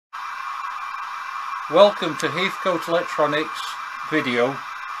Welcome to Heathcote Electronics video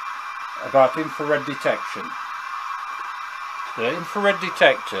about infrared detection. The infrared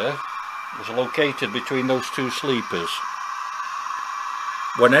detector is located between those two sleepers.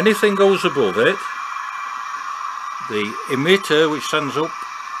 When anything goes above it, the emitter which sends up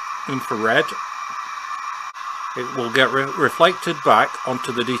infrared, it will get reflected back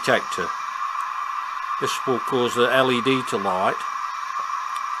onto the detector. This will cause the LED to light.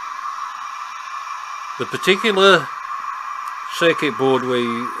 The particular circuit board we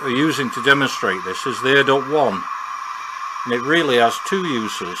are using to demonstrate this is the IRDOT-1, and it really has two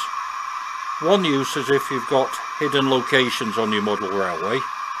uses. One use is if you've got hidden locations on your model railway.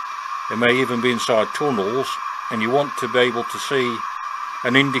 It may even be inside tunnels, and you want to be able to see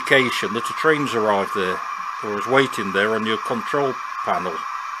an indication that a train's arrived there or is waiting there on your control panel.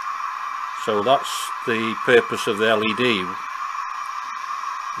 So that's the purpose of the LED.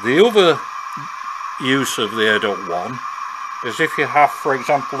 The other use of the IRDOT-1 is if you have, for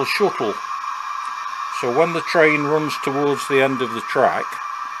example, a shuttle. So when the train runs towards the end of the track,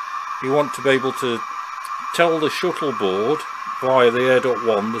 you want to be able to tell the shuttle board via the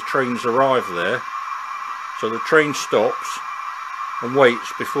IRDOT-1 the train's arrived there, so the train stops and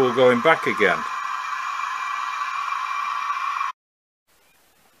waits before going back again.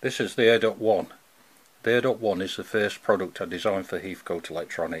 This is the IRDOT-1. The IRDOT-1 is the first product I designed for Heathcote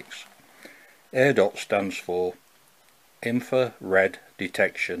Electronics. IRDOT stands for Infra-Red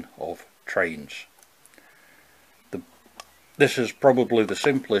Detection of Trains. This is probably the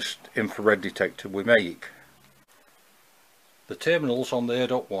simplest infrared detector we make. The terminals on the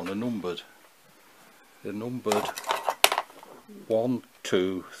IRDOT-1 are numbered. They're numbered 1,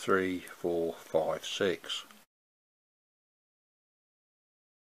 2, 3, 4, 5, 6.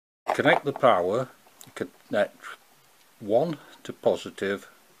 Connect the power, connect 1 to positive,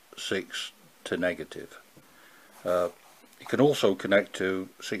 6 to negative. You can also connect to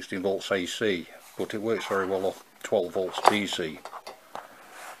 16 volts AC, but it works very well off 12 volts DC.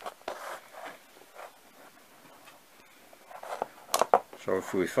 So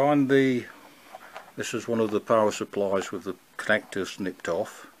if we find this is one of the power supplies with the connector snipped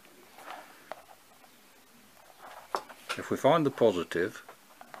off. If we find the positive,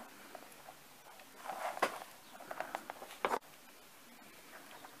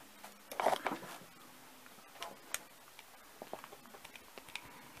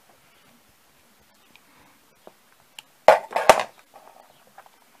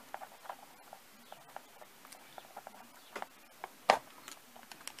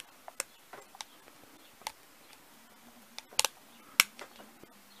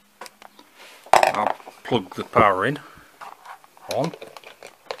 I'll plug the power in, on.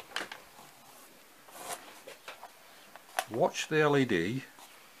 Watch the LED.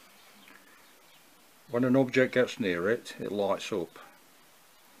 When an object gets near it, it lights up.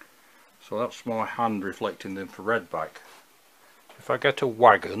 So that's my hand reflecting the infrared back. If I get a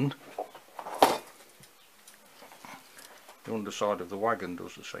wagon, the underside of the wagon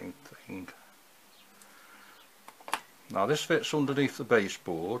does the same thing. Now this fits underneath the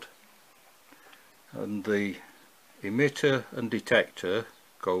baseboard, and the emitter and detector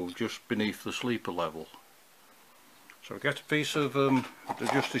go just beneath the sleeper level. So I get a piece of,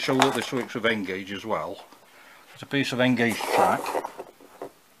 just to show that this works with N-gauge as well, it's a piece of N-gauge track.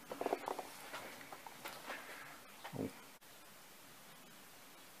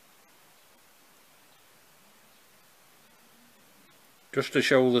 Just to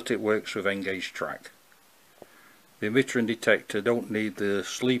show that it works with N-gauge track. The emitter and detector don't need the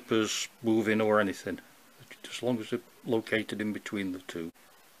sleepers moving or anything, as long as they're located in between the two.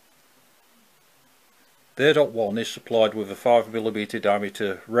 The IRDOT-1 is supplied with a 5mm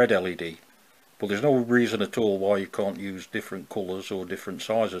diameter red LED, but there's no reason at all why you can't use different colours or different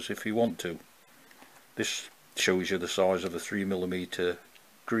sizes if you want to. This shows you the size of a 3mm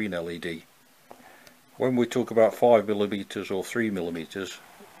green LED. When we talk about 5mm or 3mm,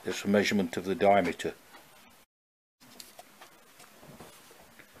 it's a measurement of the diameter.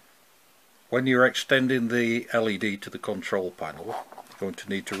 When you're extending the LED to the control panel, you're going to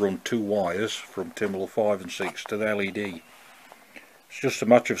need to run two wires from terminal 5 and 6 to the LED. It's just a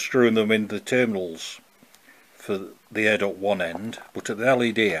matter of screwing them in the terminals for the IRDOT-1 end, but at the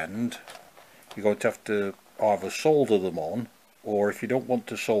LED end you're going to have to either solder them on, or if you don't want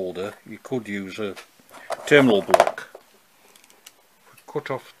to solder, you could use a terminal block. Cut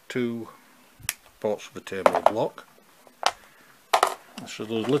off two parts of the terminal block. So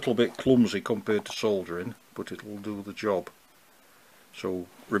it's a little bit clumsy compared to soldering, but it will do the job. So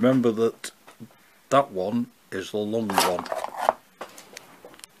remember that that one is the long one.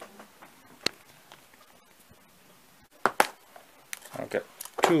 I'll get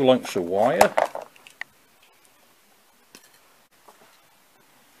 2 lengths of wire.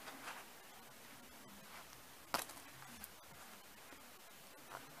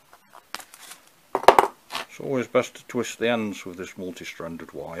 It's always best to twist the ends with this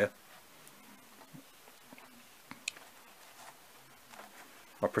multi-stranded wire.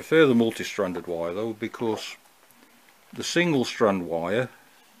 I prefer the multi-stranded wire though, because the single strand wire,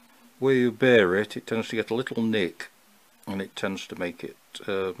 where you bare it, it tends to get a little nick, and it tends to make it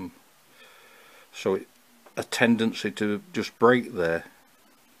so a tendency to just break there.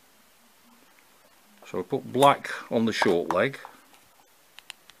 So I put black on the short leg,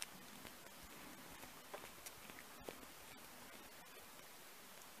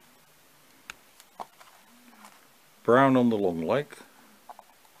 brown on the long leg,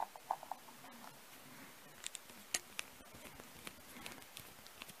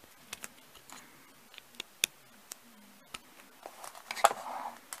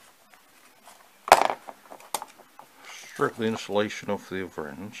 strip the insulation off the other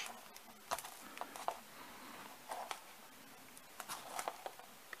ends.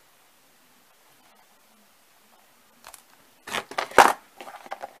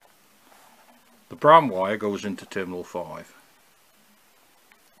 The brown wire goes into terminal 5.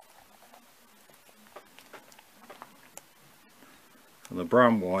 And the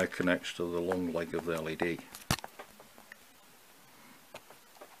brown wire connects to the long leg of the LED.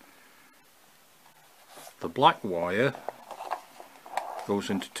 The black wire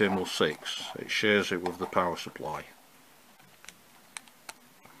goes into terminal 6. It shares it with the power supply.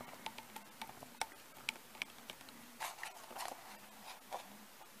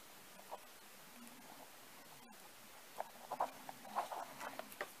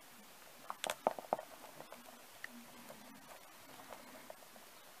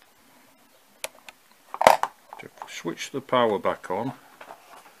 To switch the power back on,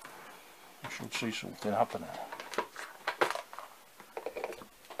 you should see something happening.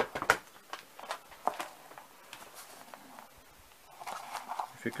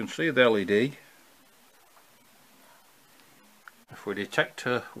 If you can see the LED, if we detect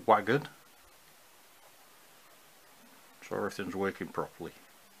a wagon, so everything's working properly.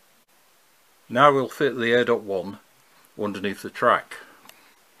 Now we'll fit the Heathote-1 underneath the track.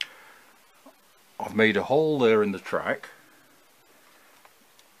 I've made a hole there in the track.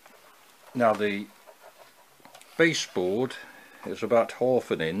 Now the baseboard is about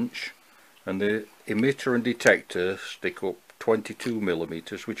 1/2 inch, and the emitter and detector stick up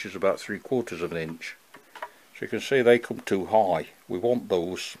 22mm, which is about 3/4 inch. So you can see they come too high. We want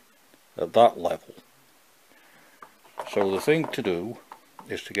those at that level. So the thing to do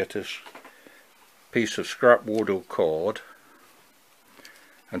is to get a piece of scrap wood or cord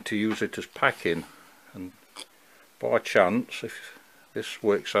and to use it as packing, and by chance, if this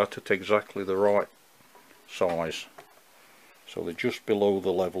works out at exactly the right size, so they're just below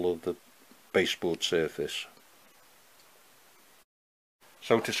the level of the baseboard surface.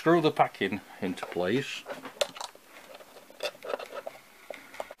 So to screw the packing into place,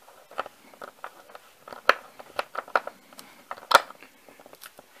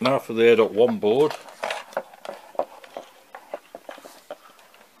 now for the Heathote-1 board.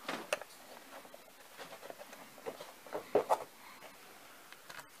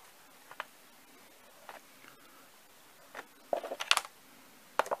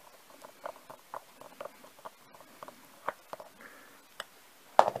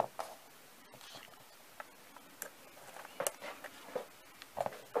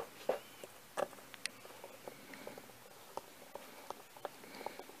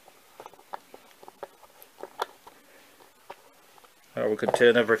 Now we can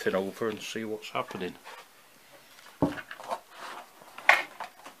turn everything over and see what's happening. The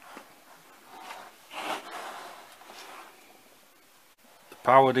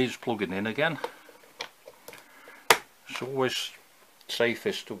power needs plugging in again. It's always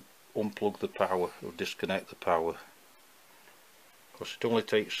safest to unplug the power or disconnect the power, because it only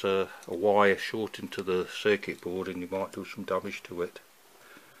takes a wire short into the circuit board and you might do some damage to it.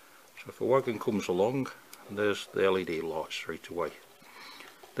 So if a wagon comes along, and there's the LED light straight away.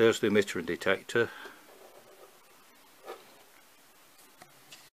 There's the emitter and detector.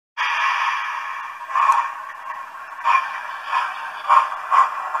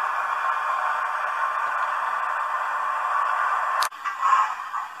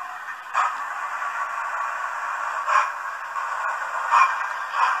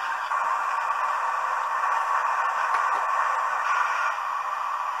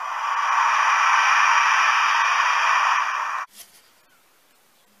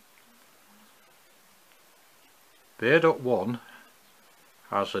 The Heathote-1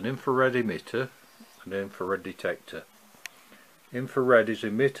 has an infrared emitter and an infrared detector. Infrared is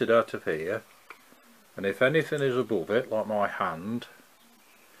emitted out of here, and if anything is above it, like my hand,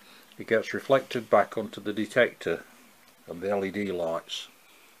 it gets reflected back onto the detector and the LED lights.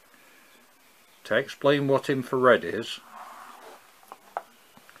 To explain what infrared is,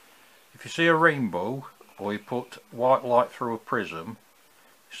 if you see a rainbow or you put white light through a prism,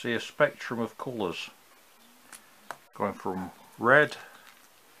 you see a spectrum of colours going from red,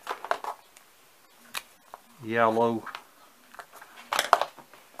 yellow,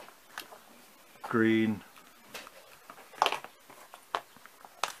 green,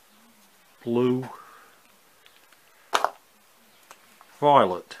 blue,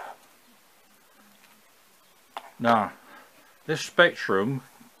 violet. Now, this spectrum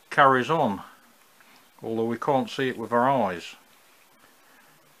carries on, although we can't see it with our eyes.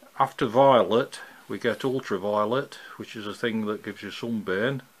 After violet, we get ultraviolet, which is a thing that gives you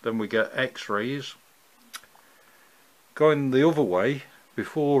sunburn. Then we get X-rays. Going the other way,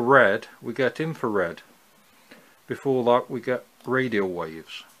 before red, we get infrared. Before that, we get radio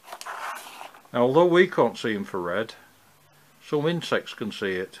waves. Now, although we can't see infrared, some insects can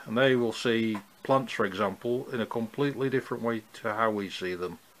see it, and they will see plants, for example, in a completely different way to how we see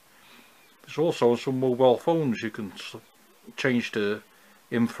them. There's also on some mobile phones you can change to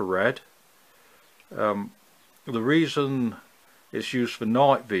infrared. The reason it's used for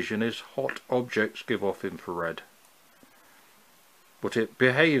night vision is hot objects give off infrared, but it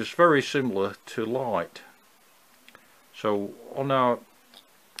behaves very similar to light. So on our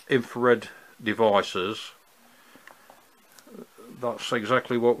infrared devices, that's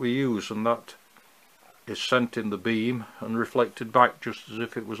exactly what we use, and that is sent in the beam and reflected back just as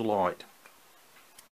if it was light.